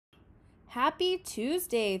Happy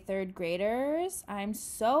Tuesday, third graders! I'm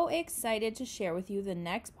so excited to share with you the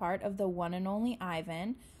next part of the one and only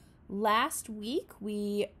Ivan. Last week,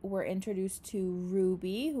 we were introduced to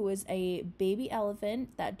Ruby, who is a baby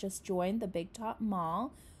elephant that just joined the Big Top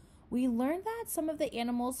Mall. We learned that some of the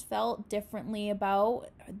animals felt differently about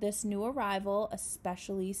this new arrival,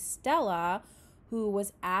 especially Stella, who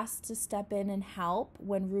was asked to step in and help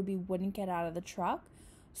when Ruby wouldn't get out of the truck.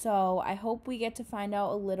 So I hope we get to find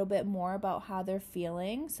out a little bit more about how they're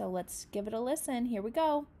feeling. So let's give it a listen. Here we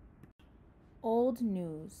go. Old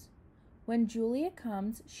news. When Julia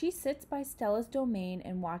comes, she sits by Stella's domain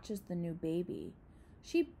and watches the new baby.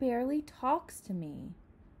 She barely talks to me.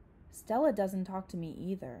 Stella doesn't talk to me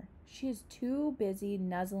either. She is too busy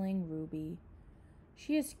nuzzling Ruby.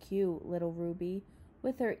 She is cute, little Ruby,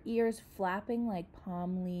 with her ears flapping like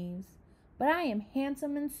palm leaves. But I am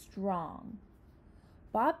handsome and strong.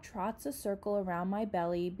 Bob trots a circle around my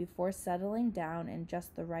belly before settling down in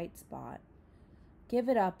just the right spot. "Give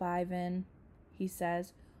it up, Ivan," he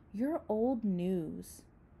says. "You're old news."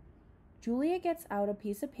 Julia gets out a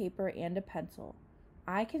piece of paper and a pencil.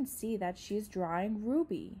 I can see that she's drawing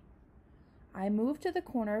Ruby. I move to the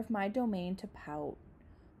corner of my domain to pout.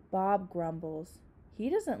 Bob grumbles. He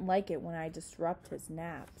doesn't like it when I disrupt his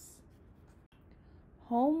naps.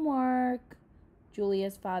 "Homework,"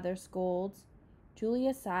 Julia's father scolds.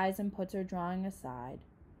 Julia sighs and puts her drawing aside.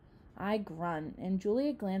 I grunt, and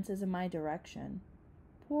Julia glances in my direction.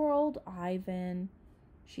 "Poor old Ivan,"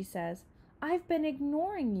 she says. "I've been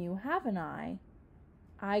ignoring you, haven't I?"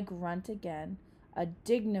 I grunt again, a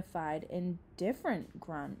dignified, indifferent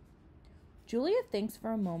grunt. Julia thinks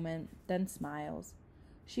for a moment, then smiles.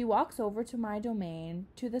 She walks over to my domain,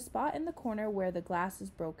 to the spot in the corner where the glass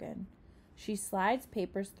is broken. She slides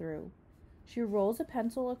papers through. She rolls a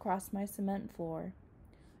pencil across my cement floor.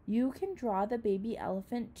 "You can draw the baby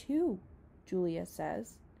elephant too," Julia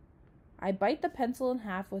says. I bite the pencil in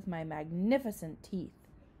half with my magnificent teeth.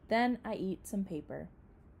 Then I eat some paper.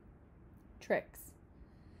 Tricks.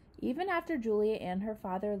 Even after Julia and her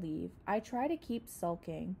father leave, I try to keep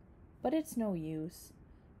sulking, but it's no use.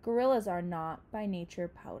 Gorillas are not, by nature,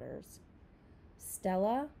 pouters.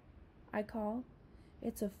 "Stella," I call.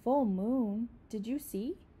 "It's a full moon. Did you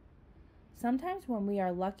see?" Sometimes when we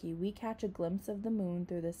are lucky, we catch a glimpse of the moon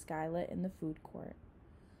through the skylight in the food court.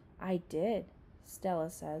 "I did," Stella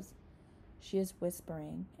says. She is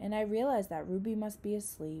whispering, and I realize that Ruby must be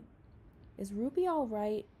asleep. "Is Ruby all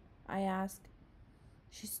right?" I ask.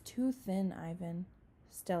 "She's too thin, Ivan,"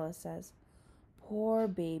 Stella says. "Poor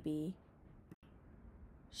baby.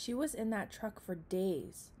 She was in that truck for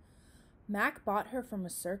days. Mac bought her from a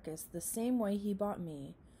circus the same way he bought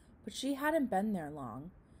me, but she hadn't been there long.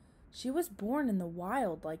 She was born in the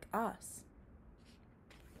wild like us."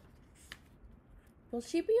 "Will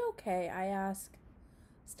she be okay?" I ask.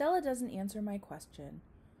 Stella doesn't answer my question.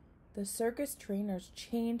 "The circus trainers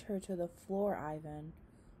chained her to the floor, Ivan.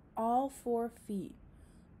 All 4 feet.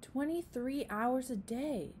 23 hours a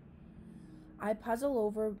day." I puzzle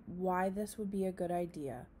over why this would be a good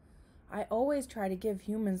idea. I always try to give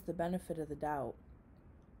humans the benefit of the doubt.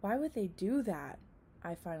 "Why would they do that?"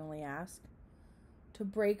 I finally ask. "To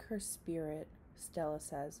break her spirit," Stella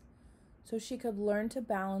says, "so she could learn to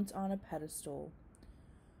balance on a pedestal,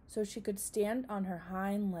 so she could stand on her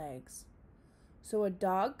hind legs, so a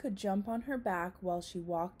dog could jump on her back while she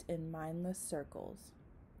walked in mindless circles."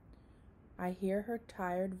 I hear her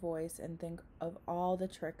tired voice and think of all the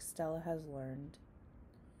tricks Stella has learned.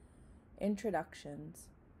 Introductions.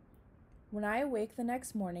 When I awake the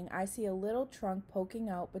next morning, I see a little trunk poking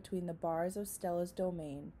out between the bars of Stella's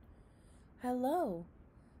domain. "Hello,"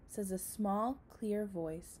 says a small, clear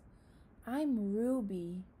voice. "I'm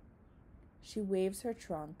Ruby." She waves her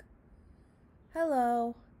trunk.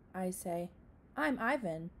 "Hello," I say. "I'm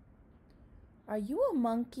Ivan." "Are you a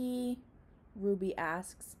monkey?" Ruby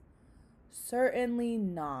asks. "Certainly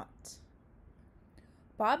not."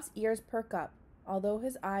 Bob's ears perk up, although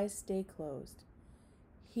his eyes stay closed.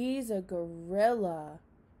 "He's a gorilla,"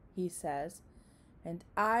 he says, "and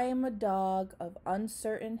I am a dog of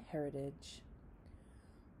uncertain heritage."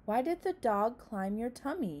 "Why did the dog climb your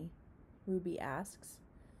tummy?" Ruby asks.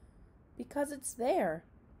 "Because it's there,"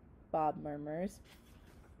 Bob murmurs.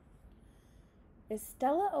 "Is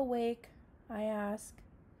Stella awake?" I ask.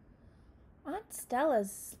 "Aunt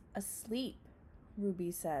Stella's asleep,"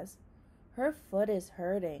 Ruby says. "Her foot is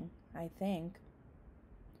hurting, I think."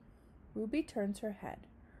 Ruby turns her head.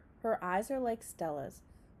 Her eyes are like Stella's,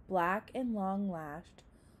 black and long-lashed,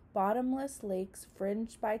 bottomless lakes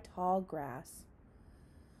fringed by tall grass.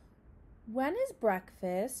 "When is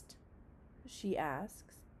breakfast?" she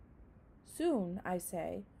asks. "Soon," I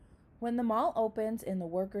say. When the mall opens and the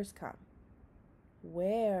workers come.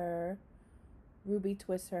 Where? Ruby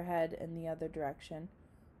twists her head in the other direction.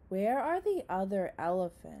 Where are the other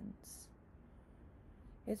elephants?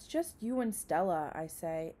 It's just you and Stella, I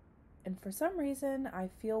say, and for some reason I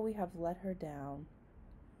feel we have let her down.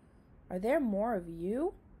 Are there more of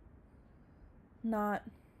you? Not,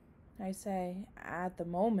 I say, at the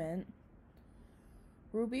moment.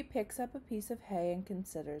 Ruby picks up a piece of hay and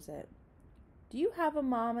considers it. Do you have a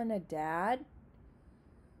mom and a dad?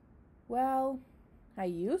 Well, I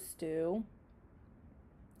used to.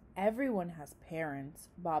 Everyone has parents,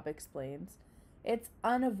 Bob explains. It's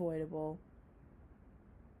unavoidable.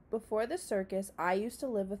 Before the circus, I used to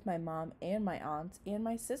live with my mom and my aunts and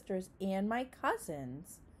my sisters and my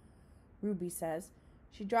cousins, Ruby says.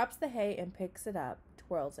 She drops the hay and picks it up,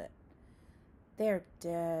 twirls it. They're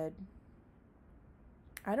dead.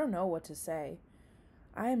 I don't know what to say.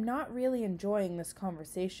 I am not really enjoying this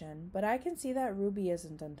conversation, but I can see that Ruby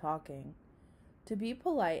isn't done talking. To be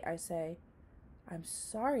polite, I say, I'm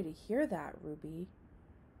sorry to hear that, Ruby.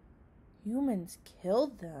 Humans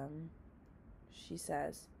killed them, she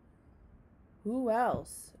says. Who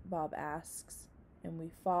else? Bob asks, and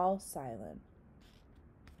we fall silent.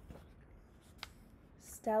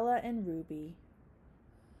 Stella and Ruby.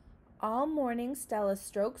 All morning Stella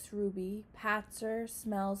strokes Ruby, pats her,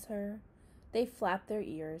 smells her. They flap their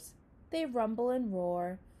ears. They rumble and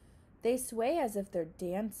roar. They sway as if they're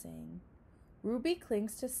dancing. Ruby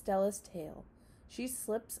clings to Stella's tail. She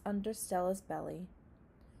slips under Stella's belly.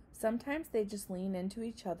 Sometimes they just lean into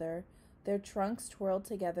each other, their trunks twirled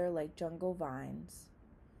together like jungle vines.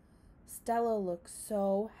 Stella looks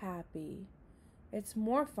so happy. It's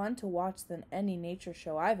more fun to watch than any nature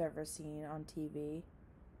show I've ever seen on TV.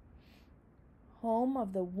 Home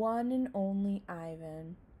of the one and only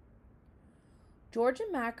Ivan. George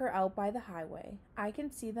and Mac are out by the highway. I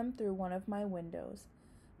can see them through one of my windows.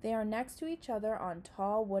 They are next to each other on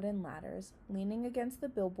tall wooden ladders, leaning against the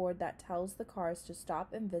billboard that tells the cars to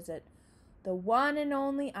stop and visit the one and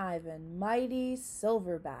only Ivan, mighty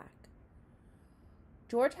Silverback.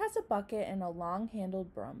 George has a bucket and a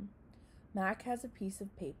long-handled broom. Mac has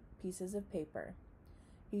pieces of paper.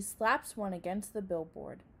 He slaps one against the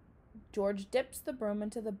billboard. George dips the broom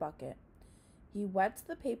into the bucket. He wets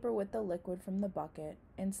the paper with the liquid from the bucket,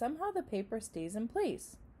 and somehow the paper stays in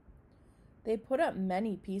place. They put up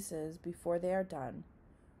many pieces before they are done.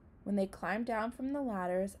 When they climb down from the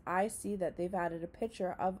ladders, I see that they've added a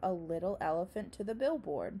picture of a little elephant to the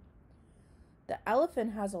billboard. The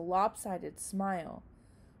elephant has a lopsided smile.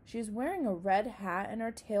 She's wearing a red hat and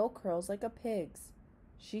her tail curls like a pig's.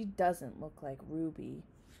 She doesn't look like Ruby.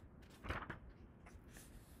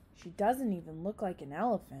 She doesn't even look like an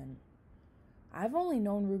elephant. I've only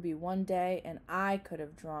known Ruby one day, and I could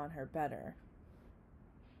have drawn her better.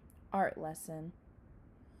 Art lesson.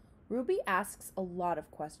 Ruby asks a lot of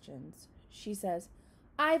questions. She says,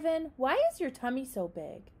 Ivan, why is your tummy so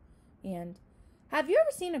big? And, have you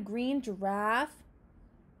ever seen a green giraffe?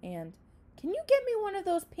 And, can you get me one of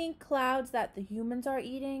those pink clouds that the humans are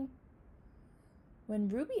eating? When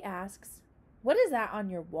Ruby asks, what is that on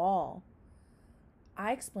your wall?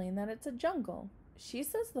 I explain that it's a jungle. She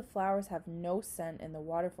says the flowers have no scent and the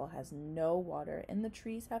waterfall has no water and the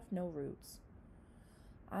trees have no roots.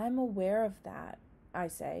 I'm aware of that, I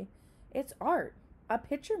say. It's art, a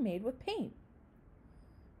picture made with paint.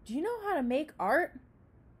 Do you know how to make art?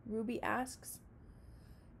 Ruby asks.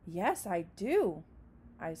 Yes, I do,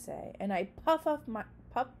 I say, and I puff up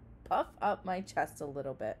my chest a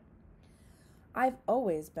little bit. I've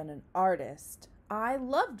always been an artist. I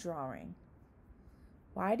love drawing.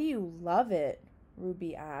 Why do you love it?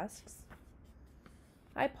 Ruby asks.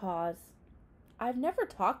 I pause. I've never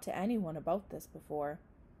talked to anyone about this before.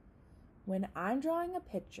 When I'm drawing a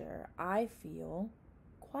picture, I feel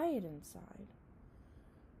quiet inside.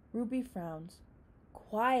 Ruby frowns.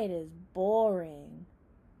 Quiet is boring.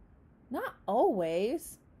 Not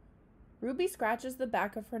always. Ruby scratches the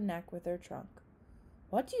back of her neck with her trunk.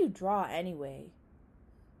 What do you draw anyway?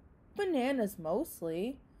 Bananas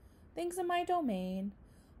mostly. Things in my domain.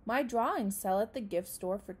 My drawings sell at the gift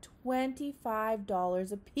store for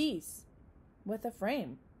 $25 a piece, with a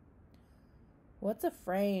frame. What's a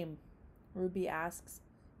frame? Ruby asks.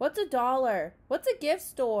 What's $1? What's a gift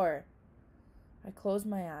store? I close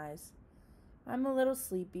my eyes. I'm a little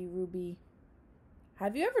sleepy, Ruby.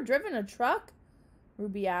 Have you ever driven a truck?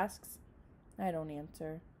 Ruby asks. I don't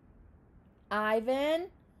answer. Ivan?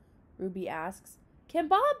 Ruby asks. Can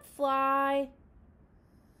Bob fly?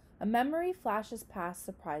 A memory flashes past,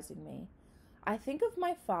 surprising me. I think of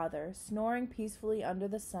my father, snoring peacefully under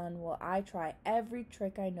the sun while I try every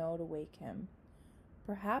trick I know to wake him.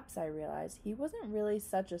 Perhaps, I realized, he wasn't really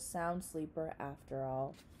such a sound sleeper after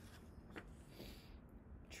all.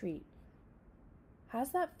 Treat.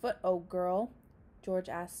 How's that foot, old girl? George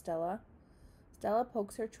asked Stella. Stella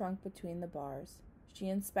pokes her trunk between the bars. She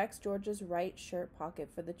inspects George's right shirt pocket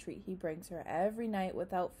for the treat he brings her every night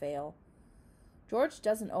without fail. George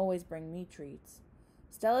doesn't always bring me treats.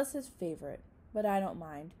 Stella's his favorite, but I don't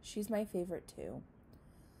mind. She's my favorite too.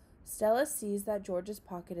 Stella sees that George's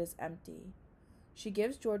pocket is empty. She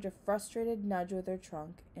gives George a frustrated nudge with her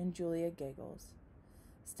trunk, and Julia giggles.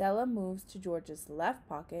 Stella moves to George's left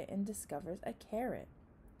pocket and discovers a carrot.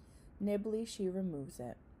 Nimbly, she removes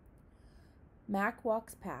it. Mac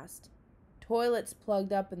walks past. Toilet's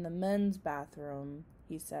plugged up in the men's bathroom,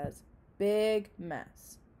 he says. Big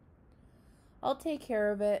mess. I'll take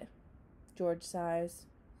care of it, George sighs.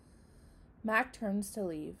 Mac turns to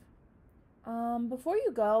leave. Before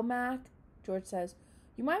you go, Mac, George says,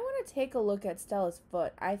 you might want to take a look at Stella's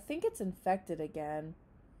foot. I think it's infected again.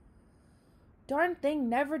 Darn thing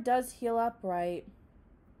never does heal up right.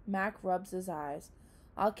 Mac rubs his eyes.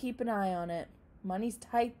 I'll keep an eye on it. Money's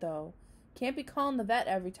tight, though. Can't be calling the vet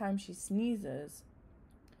every time she sneezes.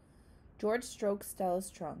 George strokes Stella's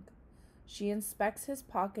trunk. She inspects his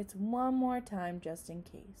pockets one more time just in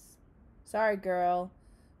case. Sorry, girl,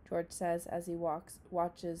 George says as he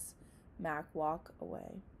watches Mac walk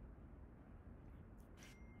away.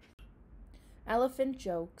 Elephant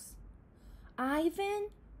jokes. Ivan?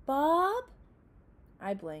 Bob?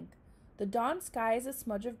 I blink. The dawn sky is a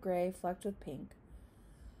smudge of gray flecked with pink,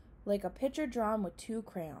 like a picture drawn with 2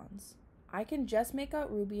 crayons. I can just make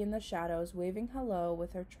out Ruby in the shadows waving hello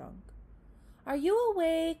with her trunk. Are you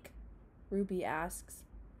awake? Ruby asks.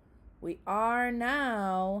 We are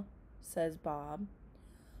now, says Bob.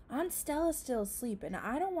 Aunt Stella's still asleep, and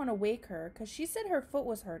I don't want to wake her because she said her foot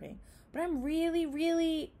was hurting. But I'm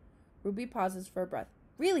really... Ruby pauses for a breath.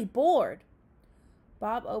 Really bored.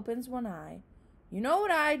 Bob opens one eye. You know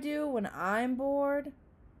what I do when I'm bored?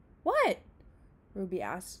 What? Ruby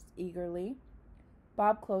asks eagerly.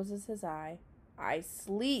 Bob closes his eye. I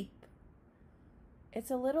sleep. It's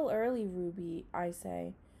a little early, Ruby, I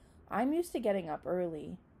say. I'm used to getting up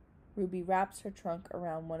early. Ruby wraps her trunk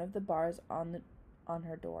around one of the bars on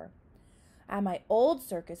her door. At my old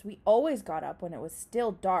circus, we always got up when it was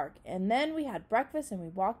still dark, and then we had breakfast and we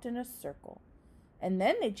walked in a circle. And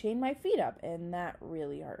then they chained my feet up, and that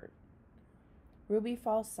really hurt. Ruby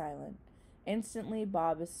falls silent. Instantly,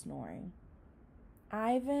 Bob is snoring.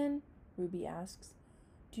 Ivan, Ruby asks,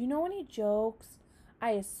 do you know any jokes?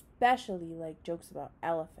 I especially like jokes about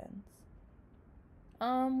elephants.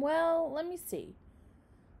 Well, let me see.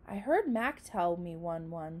 I heard Mac tell me one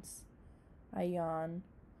once. I yawn.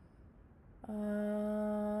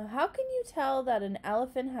 How can you tell that an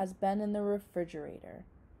elephant has been in the refrigerator?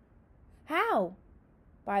 How?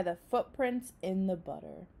 By the footprints in the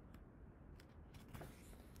butter.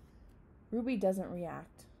 Ruby doesn't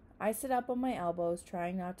react. I sit up on my elbows,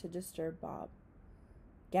 trying not to disturb Bob.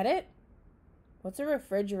 Get it? What's a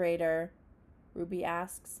refrigerator? Ruby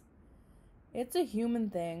asks. It's a human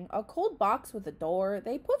thing. A cold box with a door.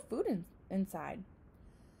 They put food inside.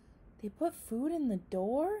 They put food in the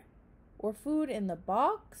door? Or food in the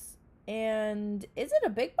box? And is it a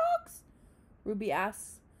big box? Ruby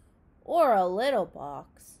asks. Or a little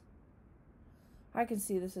box? I can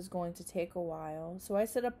see this is going to take a while, so I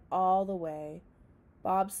sit up all the way.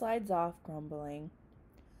 Bob slides off, grumbling.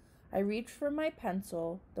 I reach for my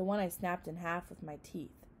pencil, the one I snapped in half with my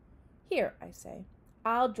teeth. Here, I say.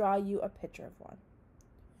 I'll draw you a picture of one.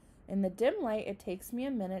 In the dim light, it takes me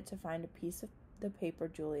a minute to find a piece of the paper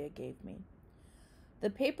Julia gave me. The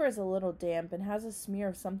paper is a little damp and has a smear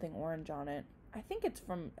of something orange on it. I think it's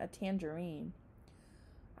from a tangerine.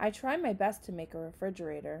 I try my best to make a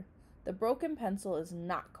refrigerator. The broken pencil is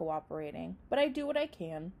not cooperating, but I do what I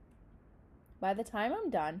can. By the time I'm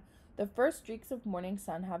done, the first streaks of morning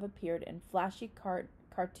sun have appeared in flashy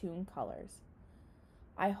cartoon colors.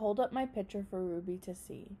 I hold up my picture for Ruby to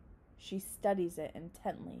see. She studies it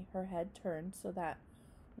intently, her head turned so that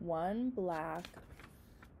one black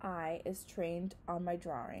eye is trained on my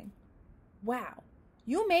drawing. Wow,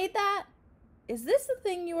 you made that? Is this the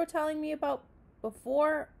thing you were telling me about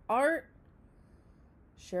before, art?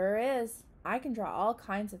 Sure is. I can draw all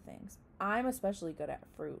kinds of things. I'm especially good at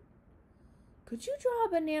fruit. Could you draw a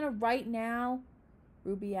banana right now?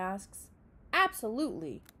 Ruby asks.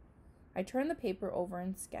 Absolutely. I turn the paper over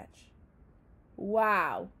and sketch.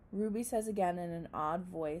 Wow, Ruby says again in an odd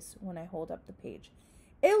voice when I hold up the page.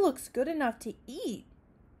 It looks good enough to eat.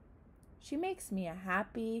 She makes me a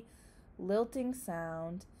happy, lilting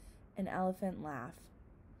sound, an elephant laugh.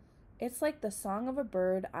 It's like the song of a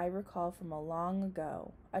bird I recall from a long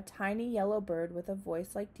ago, a tiny yellow bird with a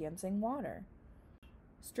voice like dancing water.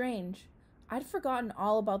 Strange. I'd forgotten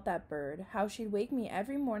all about that bird, how she'd wake me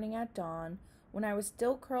every morning at dawn when I was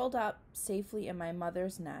still curled up safely in my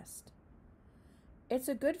mother's nest. It's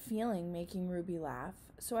a good feeling making Ruby laugh,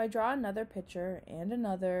 so I draw another picture and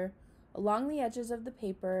another. Along the edges of the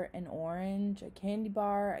paper, an orange, a candy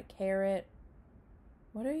bar, a carrot.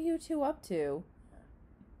 What are you two up to?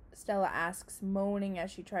 Stella asks, moaning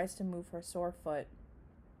as she tries to move her sore foot.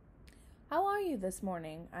 How are you this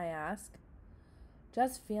morning? I ask.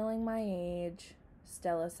 Just feeling my age,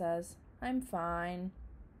 Stella says. I'm fine.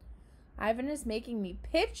 Ivan is making me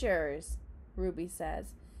pictures, Ruby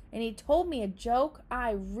says. And he told me a joke.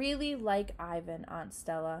 I really like Ivan, Aunt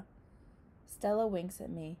Stella. Stella winks at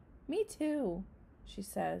me. Me too, she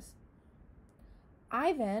says.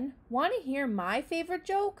 Ivan, want to hear my favorite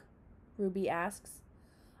joke? Ruby asks.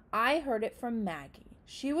 I heard it from Maggie.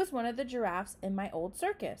 She was one of the giraffes in my old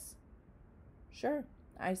circus. Sure,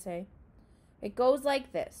 I say. It goes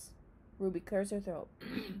like this. Ruby clears her throat.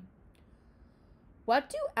 What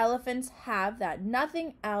do elephants have that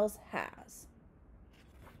nothing else has?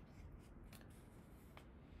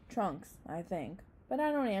 Trunks, I think. But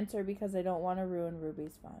I don't answer because I don't want to ruin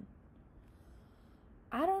Ruby's fun.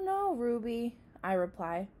 I don't know, Ruby, I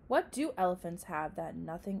reply. What do elephants have that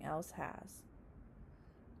nothing else has?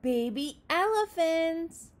 Baby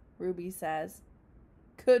elephants, Ruby says.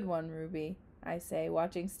 Good one, Ruby, I say,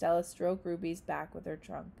 watching Stella stroke Ruby's back with her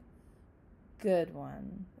trunk. Good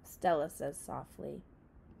one, Stella says softly.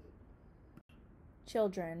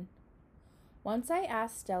 Children. Once I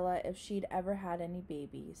asked Stella if she'd ever had any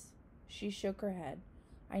babies. She shook her head.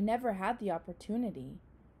 I never had the opportunity.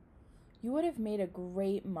 You would have made a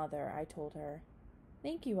great mother, I told her.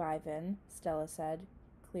 Thank you, Ivan, Stella said,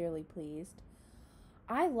 clearly pleased.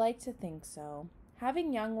 I like to think so.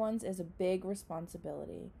 Having young ones is a big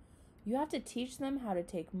responsibility. You have to teach them how to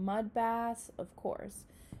take mud baths, of course,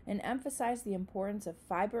 and emphasize the importance of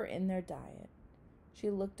fiber in their diet. She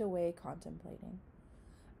looked away, contemplating.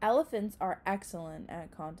 Elephants are excellent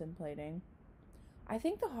at contemplating. I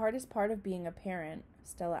think the hardest part of being a parent,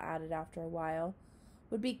 Stella added after a while,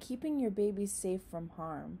 would be keeping your babies safe from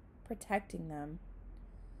harm, protecting them.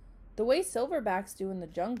 The way silverbacks do in the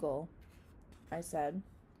jungle, I said.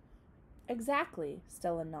 Exactly,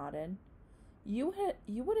 Stella nodded. You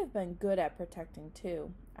would have been good at protecting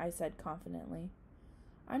too, I said confidently.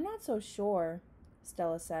 I'm not so sure,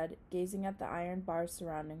 Stella said, gazing at the iron bars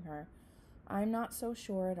surrounding her. I'm not so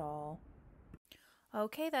sure at all.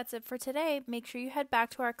 Okay, that's it for today. Make sure you head back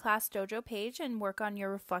to our Class Dojo page and work on your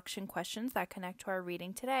reflection questions that connect to our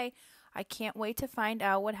reading today. I can't wait to find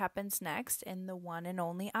out what happens next in The One and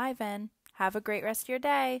Only Ivan. Have a great rest of your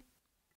day.